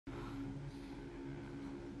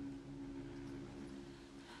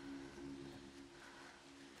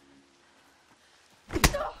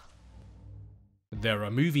There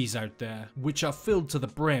are movies out there which are filled to the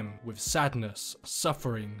brim with sadness,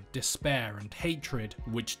 suffering, despair, and hatred,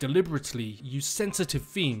 which deliberately use sensitive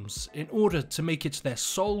themes in order to make it their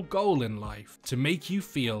sole goal in life to make you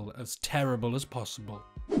feel as terrible as possible.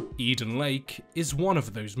 Eden Lake is one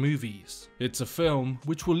of those movies. It's a film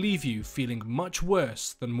which will leave you feeling much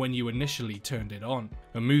worse than when you initially turned it on.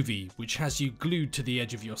 A movie which has you glued to the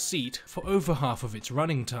edge of your seat for over half of its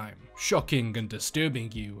running time, shocking and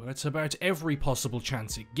disturbing you at about every possible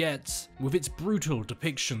chance it gets, with its brutal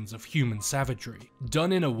depictions of human savagery,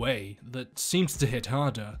 done in a way that seems to hit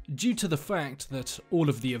harder due to the fact that all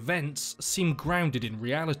of the events seem grounded in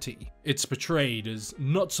reality. It's portrayed as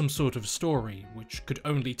not some sort of story which could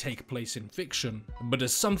only take place in fiction, but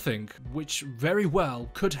as something which very well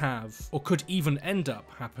could have or could even end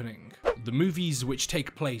up happening. The movies which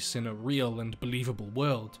take place in a real and believable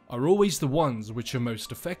world are always the ones which are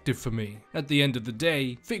most effective for me. At the end of the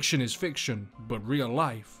day, fiction is fiction, but real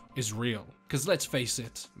life is real. Because let's face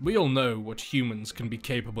it, we all know what humans can be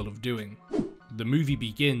capable of doing. The movie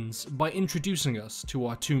begins by introducing us to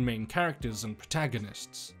our two main characters and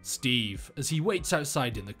protagonists. Steve, as he waits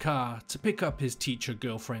outside in the car to pick up his teacher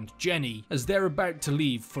girlfriend Jenny as they're about to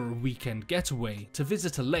leave for a weekend getaway to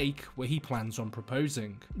visit a lake where he plans on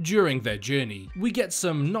proposing. During their journey, we get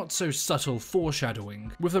some not so subtle foreshadowing,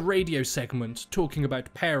 with a radio segment talking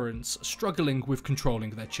about parents struggling with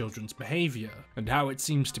controlling their children's behaviour, and how it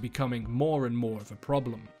seems to be becoming more and more of a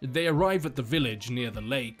problem. They arrive at the village near the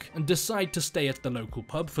lake and decide to stay at the local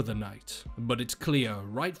pub for the night, but it's clear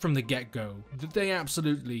right from the get-go that they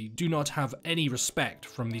absolutely do not have any respect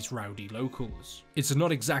from these rowdy locals. It's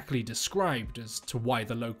not exactly described as to why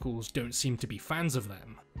the locals don't seem to be fans of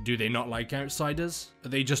them. Do they not like outsiders? Are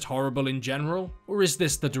they just horrible in general? Or is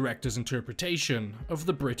this the director's interpretation of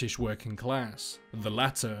the British working class? The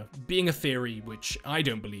latter being a theory which I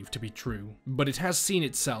don't believe to be true, but it has seen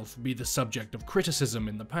itself be the subject of criticism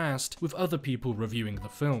in the past with other people reviewing the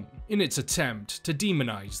film, in its attempt to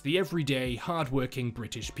demonize the everyday, hard-working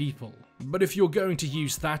British people. But if you're going to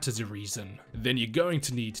use that as a reason, then you're going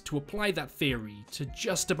to need to apply that theory to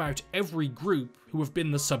just about every group who have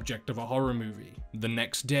been the subject of a horror movie. The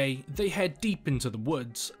next day, they head deep into the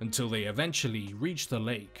woods until they eventually reach the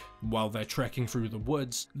lake. While they're trekking through the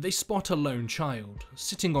woods, they spot a lone child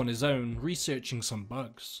sitting on his own researching some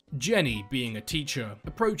bugs. Jenny, being a teacher,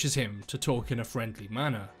 approaches him to talk in a friendly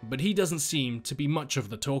manner, but he doesn't seem to be much of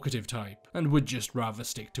the talkative type and would just rather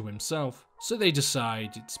stick to himself. So they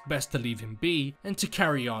decide it's best to leave him be and to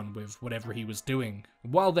carry on with whatever he was doing.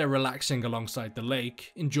 While they're relaxing alongside the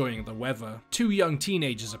lake, enjoying the weather, two young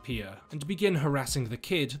teenagers appear and begin harassing the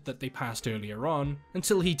kid that they passed earlier on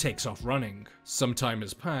until he takes off running. Some time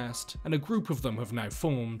has passed and a group of them have now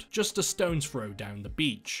formed just a stone's throw down the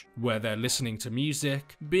beach, where they're listening to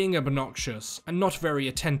music, being obnoxious and not very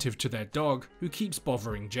attentive to their dog who keeps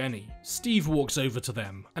bothering Jenny. Steve walks over to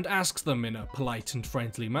them and asks them in a polite and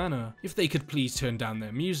friendly manner if they could please turn down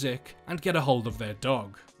their music and get a hold of their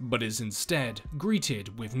dog, but is instead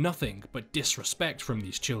greeted with nothing but disrespect from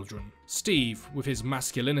these children. Steve, with his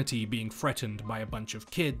masculinity being threatened by a bunch of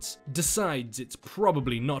kids, decides it's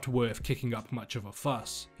probably not worth kicking up much of a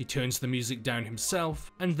fuss. He turns the music down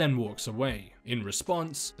himself and then walks away. In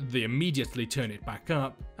response, they immediately turn it back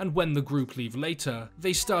up, and when the group leave later,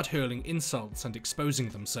 they start hurling insults and exposing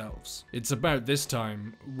themselves. It's about this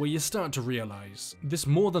time where you start to realize this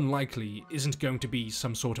more than likely isn't going to be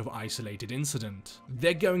some sort of isolated incident.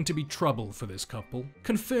 They're going to be trouble for this couple,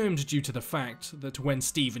 confirmed due to the fact that when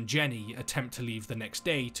Steve and Jenny attempt to leave the next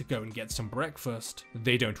day to go and get some breakfast,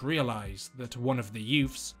 they don't realize that one of the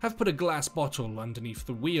youths have put a glass bottle underneath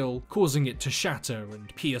the wheel, causing it to shatter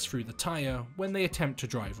and pierce through the tire when they attempt to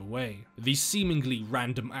drive away. These seemingly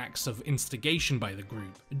random acts of instigation by the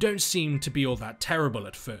group don't seem to be all that terrible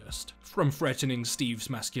at first, from threatening Steve's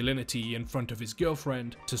masculinity in front of his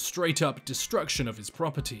girlfriend to straight up destruction of his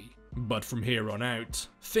property. But from here on out,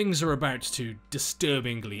 things are about to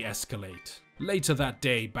disturbingly escalate. Later that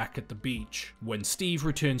day, back at the beach, when Steve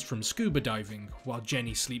returns from scuba diving while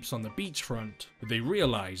Jenny sleeps on the beachfront, they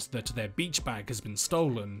realize that their beach bag has been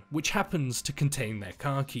stolen, which happens to contain their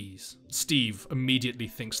car keys. Steve immediately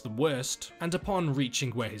thinks the worst, and upon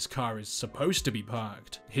reaching where his car is supposed to be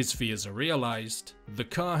parked, his fears are realized. The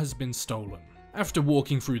car has been stolen. After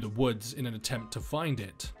walking through the woods in an attempt to find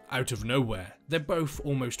it, out of nowhere, they're both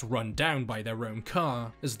almost run down by their own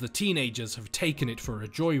car as the teenagers have taken it for a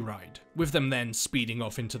joyride, with them then speeding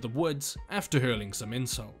off into the woods after hurling some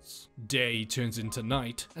insults. Day turns into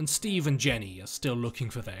night and Steve and Jenny are still looking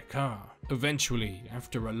for their car. Eventually,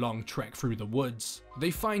 after a long trek through the woods,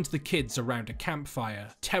 they find the kids around a campfire,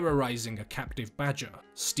 terrorizing a captive badger.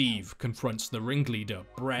 Steve confronts the ringleader,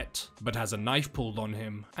 Brett, but has a knife pulled on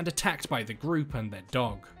him and attacked by the group and their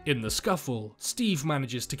dog. In the scuffle, Steve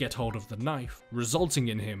manages to get hold of the knife, resulting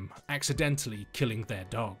in him accidentally killing their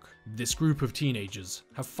dog. This group of teenagers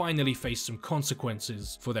have finally faced some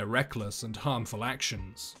consequences for their reckless and harmful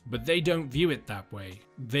actions, but they don't view it that way.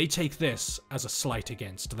 They take this as a slight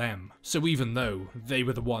against them. So even though they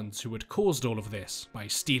were the ones who had caused all of this by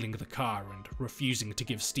stealing the car and refusing to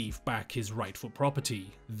give Steve back his rightful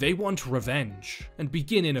property, they want revenge and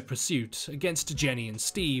begin in a pursuit against Jenny and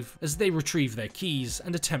Steve as they retrieve their keys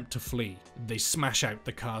and attempt to flee. They smash out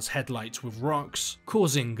the car's headlights with rocks,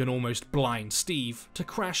 causing an almost blind Steve to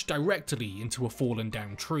crash directly into a fallen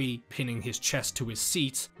down tree, pinning his chest to his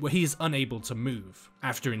seat where he is unable to move.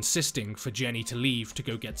 After insisting for Jenny to leave to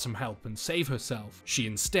go get some help and save herself, she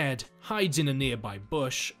instead hides in a nearby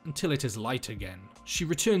bush until it is light again. She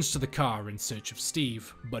returns to the car in search of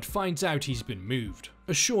Steve, but finds out he's been moved.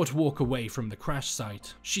 A short walk away from the crash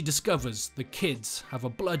site, she discovers the kids have a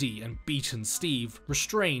bloody and beaten Steve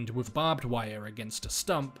restrained with barbed wire against a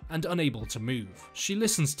stump and unable to move. She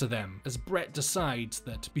listens to them as Brett decides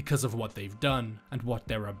that because of what they've done and what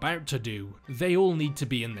they're about to do, they all need to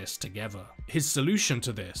be in this together. His solution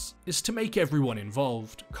to this is to make everyone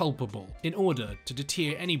involved culpable in order to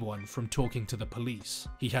deter anyone from talking to the police.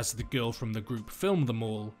 He has the girl from the group film them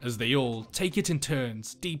all as they all take it in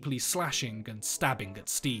turns, deeply slashing and stabbing at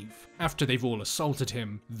Steve. After they've all assaulted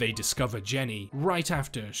him, they discover Jenny right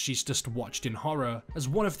after she's just watched in horror as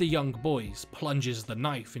one of the young boys plunges the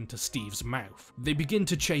knife into Steve's mouth. They begin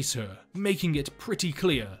to chase her, making it pretty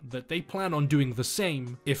clear that they plan on doing the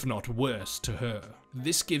same, if not worse, to her.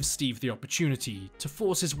 This gives Steve the opportunity to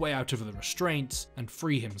force his way out of the restraints and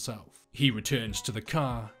free himself. He returns to the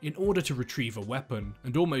car in order to retrieve a weapon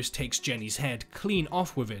and almost takes Jenny's head clean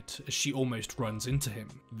off with it as she almost runs into him.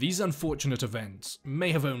 These unfortunate events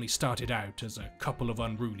may have only started out as a couple of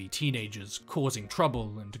unruly teenagers causing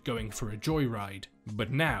trouble and going for a joyride,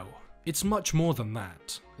 but now it's much more than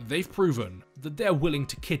that. They've proven that they're willing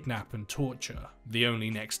to kidnap and torture. The only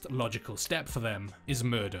next logical step for them is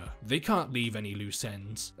murder. They can't leave any loose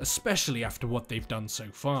ends, especially after what they've done so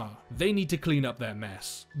far. They need to clean up their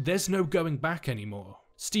mess. There's no going back anymore.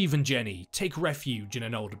 Steve and Jenny take refuge in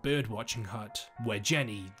an old birdwatching hut, where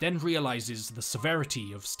Jenny then realizes the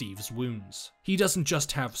severity of Steve's wounds. He doesn't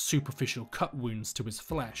just have superficial cut wounds to his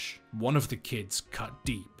flesh. One of the kids cut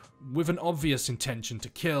deep, with an obvious intention to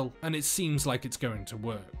kill, and it seems like it's going to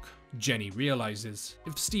work. Jenny realizes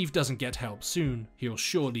if Steve doesn't get help soon, he'll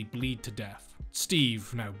surely bleed to death.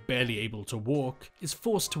 Steve, now barely able to walk, is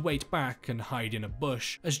forced to wait back and hide in a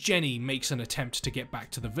bush as Jenny makes an attempt to get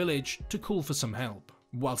back to the village to call for some help.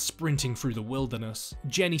 While sprinting through the wilderness,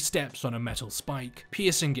 Jenny steps on a metal spike,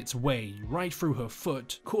 piercing its way right through her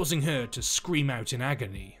foot, causing her to scream out in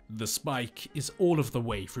agony. The spike is all of the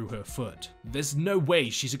way through her foot. There's no way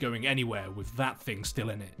she's going anywhere with that thing still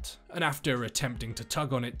in it. And after attempting to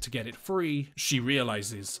tug on it to get it free, she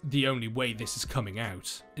realizes the only way this is coming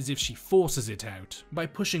out is if she forces it out by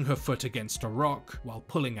pushing her foot against a rock while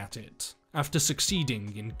pulling at it. After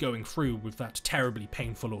succeeding in going through with that terribly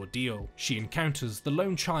painful ordeal, she encounters the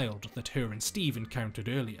lone child that her and Steve encountered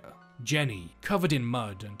earlier. Jenny, covered in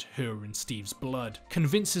mud and her and Steve's blood,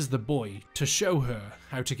 convinces the boy to show her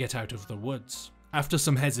how to get out of the woods. After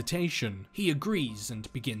some hesitation, he agrees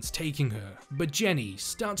and begins taking her, but Jenny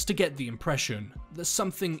starts to get the impression that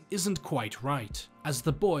something isn't quite right, as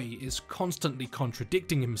the boy is constantly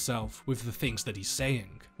contradicting himself with the things that he's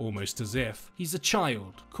saying, almost as if he's a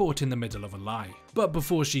child caught in the middle of a lie. But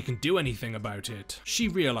before she can do anything about it, she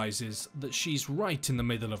realizes that she's right in the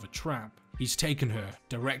middle of a trap. He's taken her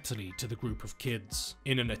directly to the group of kids.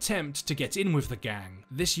 In an attempt to get in with the gang,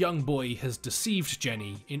 this young boy has deceived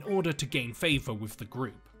Jenny in order to gain favor with the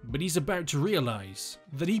group, but he's about to realize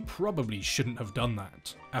that he probably shouldn't have done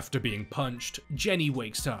that. After being punched, Jenny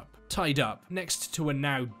wakes up, tied up next to a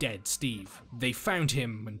now dead Steve. They found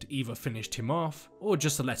him and either finished him off or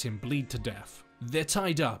just let him bleed to death. They're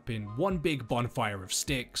tied up in one big bonfire of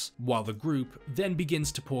sticks, while the group then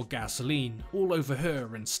begins to pour gasoline all over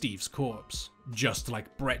her and Steve's corpse. Just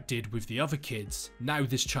like Brett did with the other kids, now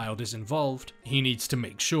this child is involved, he needs to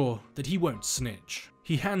make sure that he won't snitch.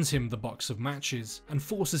 He hands him the box of matches and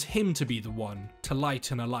forces him to be the one to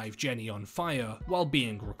light an alive Jenny on fire while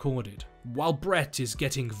being recorded. While Brett is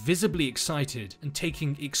getting visibly excited and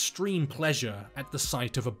taking extreme pleasure at the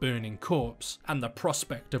sight of a burning corpse and the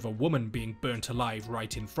prospect of a woman being burnt alive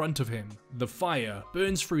right in front of him, the fire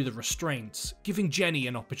burns through the restraints, giving Jenny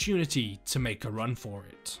an opportunity to make a run for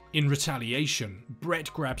it. In retaliation,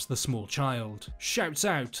 Brett grabs the small child, shouts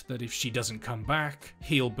out that if she doesn't come back,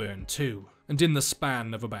 he'll burn too. And in the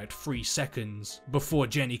span of about 3 seconds, before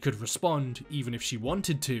Jenny could respond, even if she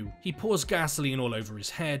wanted to, he pours gasoline all over his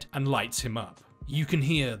head and lights him up. You can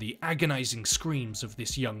hear the agonizing screams of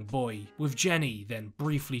this young boy, with Jenny then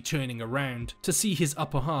briefly turning around to see his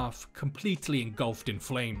upper half completely engulfed in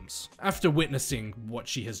flames. After witnessing what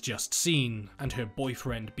she has just seen and her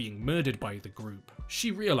boyfriend being murdered by the group,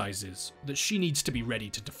 she realizes that she needs to be ready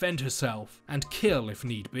to defend herself and kill if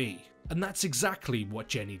need be. And that's exactly what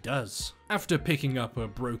Jenny does. After picking up a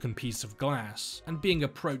broken piece of glass and being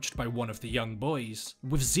approached by one of the young boys,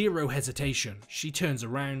 with zero hesitation, she turns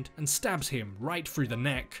around and stabs him right through the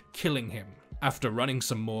neck, killing him. After running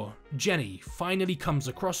some more, Jenny finally comes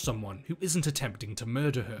across someone who isn't attempting to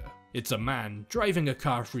murder her. It's a man driving a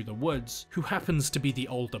car through the woods who happens to be the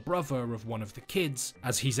older brother of one of the kids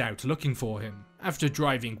as he's out looking for him. After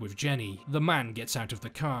driving with Jenny, the man gets out of the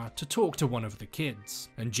car to talk to one of the kids,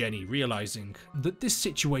 and Jenny, realizing that this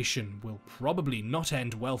situation will probably not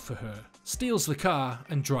end well for her, steals the car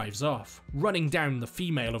and drives off, running down the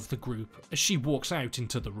female of the group as she walks out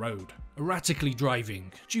into the road. Erratically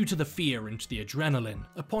driving, due to the fear and the adrenaline,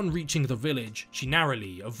 upon reaching the village, she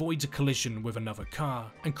narrowly avoids a collision with another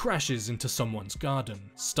car and crashes into someone's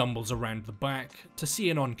garden, stumbles around the back to see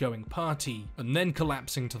an ongoing party, and then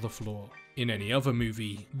collapsing to the floor. In any other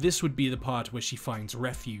movie, this would be the part where she finds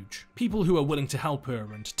refuge, people who are willing to help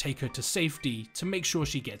her and take her to safety to make sure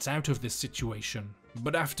she gets out of this situation.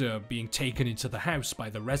 But after being taken into the house by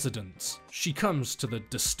the residents, she comes to the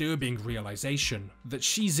disturbing realization that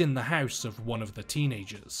she's in the house of one of the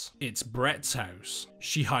teenagers. It's Brett's house.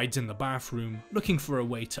 She hides in the bathroom, looking for a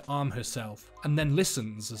way to arm herself, and then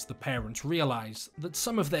listens as the parents realize that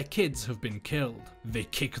some of their kids have been killed. They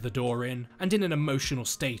kick the door in, and in an emotional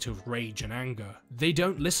state of rage and anger, they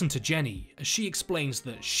don't listen to Jenny as she explains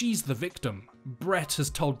that she's the victim. Brett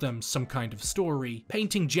has told them some kind of story,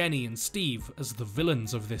 painting Jenny and Steve as the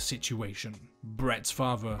villains of this situation. Brett's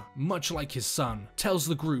father, much like his son, tells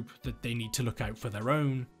the group that they need to look out for their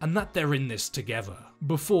own, and that they're in this together,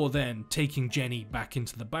 before then taking Jenny back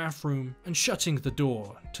into the bathroom and shutting the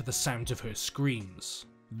door to the sound of her screams.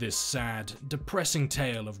 This sad, depressing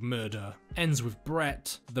tale of murder ends with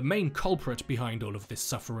Brett, the main culprit behind all of this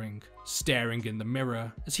suffering, staring in the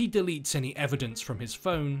mirror as he deletes any evidence from his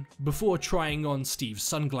phone before trying on Steve's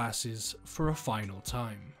sunglasses for a final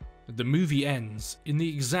time. The movie ends in the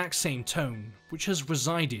exact same tone which has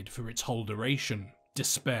resided for its whole duration: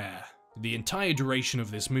 despair. The entire duration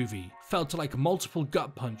of this movie felt like multiple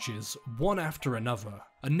gut punches, one after another,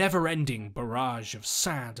 a never-ending barrage of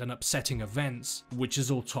sad and upsetting events, which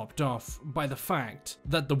is all topped off by the fact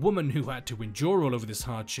that the woman who had to endure all of this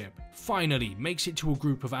hardship finally makes it to a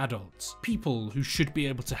group of adults, people who should be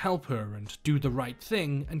able to help her and do the right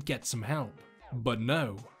thing and get some help. But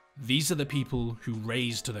no. These are the people who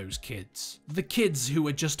raised those kids. The kids who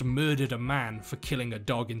had just murdered a man for killing a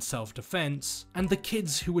dog in self-defense, and the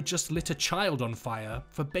kids who had just lit a child on fire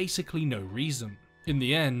for basically no reason. In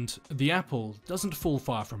the end, the apple doesn't fall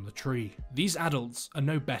far from the tree. These adults are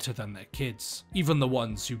no better than their kids. Even the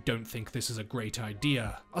ones who don't think this is a great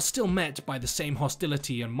idea are still met by the same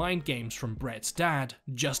hostility and mind games from Brett's dad,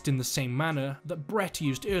 just in the same manner that Brett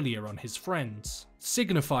used earlier on his friends,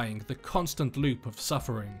 signifying the constant loop of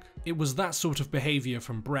suffering. It was that sort of behavior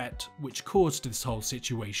from Brett which caused this whole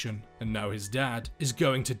situation, and now his dad is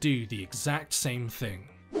going to do the exact same thing.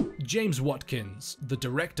 James Watkins, the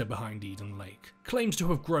director behind Eden Lake, claims to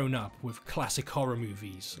have grown up with classic horror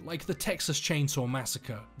movies like The Texas Chainsaw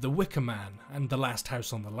Massacre, The Wicker Man, and The Last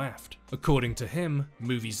House on the Left. According to him,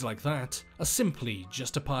 movies like that are simply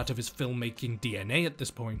just a part of his filmmaking DNA at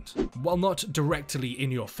this point. While not directly in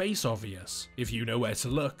your face obvious, if you know where to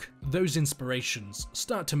look, those inspirations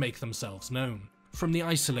start to make themselves known. From the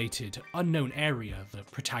isolated, unknown area the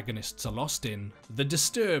protagonists are lost in, the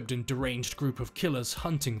disturbed and deranged group of killers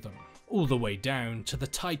hunting them, all the way down to the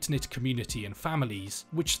tight-knit community and families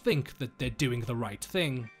which think that they're doing the right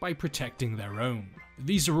thing by protecting their own.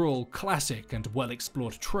 These are all classic and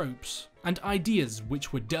well-explored tropes, and ideas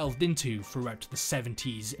which were delved into throughout the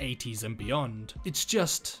 70s, 80s and beyond. It's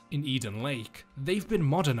just, in Eden Lake, they've been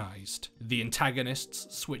modernized. The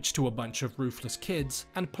antagonists switched to a bunch of ruthless kids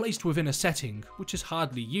and placed within a setting which is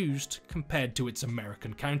hardly used compared to its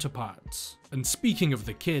American counterparts. And speaking of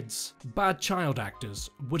the kids, bad child actors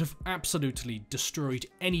would have absolutely destroyed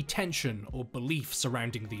any tension or belief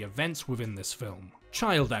surrounding the events within this film.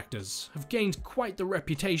 Child actors have gained quite the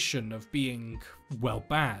reputation of being, well,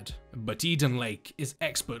 bad, but Eden Lake is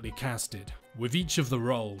expertly casted, with each of the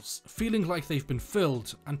roles feeling like they've been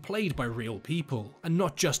filled and played by real people, and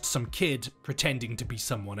not just some kid pretending to be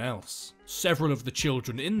someone else. Several of the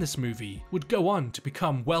children in this movie would go on to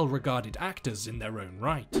become well-regarded actors in their own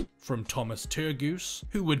right. From Thomas Turgoose,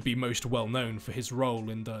 who would be most well known for his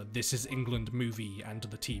role in the This Is England movie and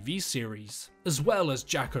the TV series, as well as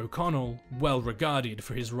Jack O'Connell, well regarded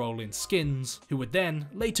for his role in Skins, who would then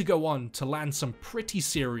later go on to land some pretty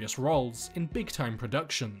serious roles in big-time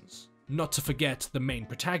productions. Not to forget the main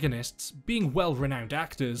protagonists being well-renowned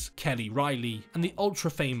actors Kelly Reilly and the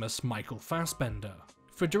ultra-famous Michael Fassbender.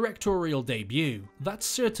 For directorial debut, that's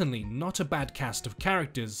certainly not a bad cast of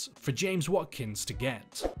characters for James Watkins to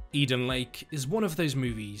get. Eden Lake is one of those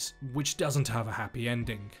movies which doesn't have a happy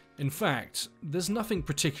ending. In fact, there's nothing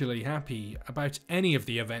particularly happy about any of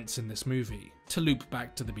the events in this movie. To loop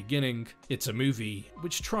back to the beginning, it's a movie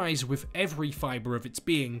which tries with every fibre of its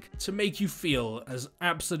being to make you feel as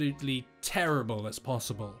absolutely terrible as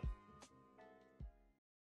possible.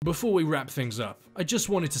 Before we wrap things up, I just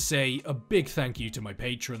wanted to say a big thank you to my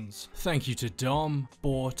patrons. Thank you to Dom,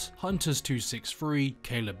 Bort, Hunters263,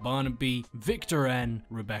 Caleb Barnaby, Victor N,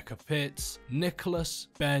 Rebecca Pitts, Nicholas,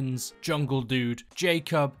 Benz, Jungle Dude,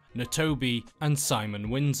 Jacob, Natobi, and Simon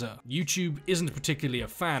Windsor. YouTube isn't particularly a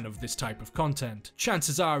fan of this type of content.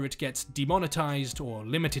 Chances are it gets demonetized or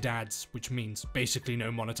limited ads, which means basically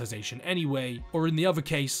no monetization anyway, or in the other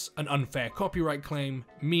case, an unfair copyright claim,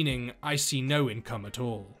 meaning I see no income at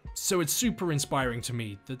all. So it's super inspiring to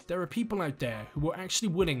me that there are people out there who are actually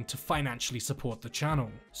willing to financially support the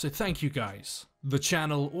channel. So thank you guys. The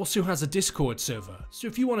channel also has a Discord server, so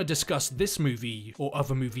if you want to discuss this movie or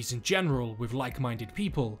other movies in general with like-minded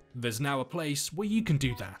people, there's now a place where you can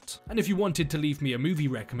do that. And if you wanted to leave me a movie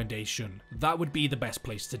recommendation, that would be the best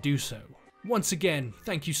place to do so. Once again,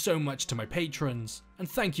 thank you so much to my patrons, and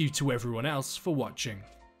thank you to everyone else for watching.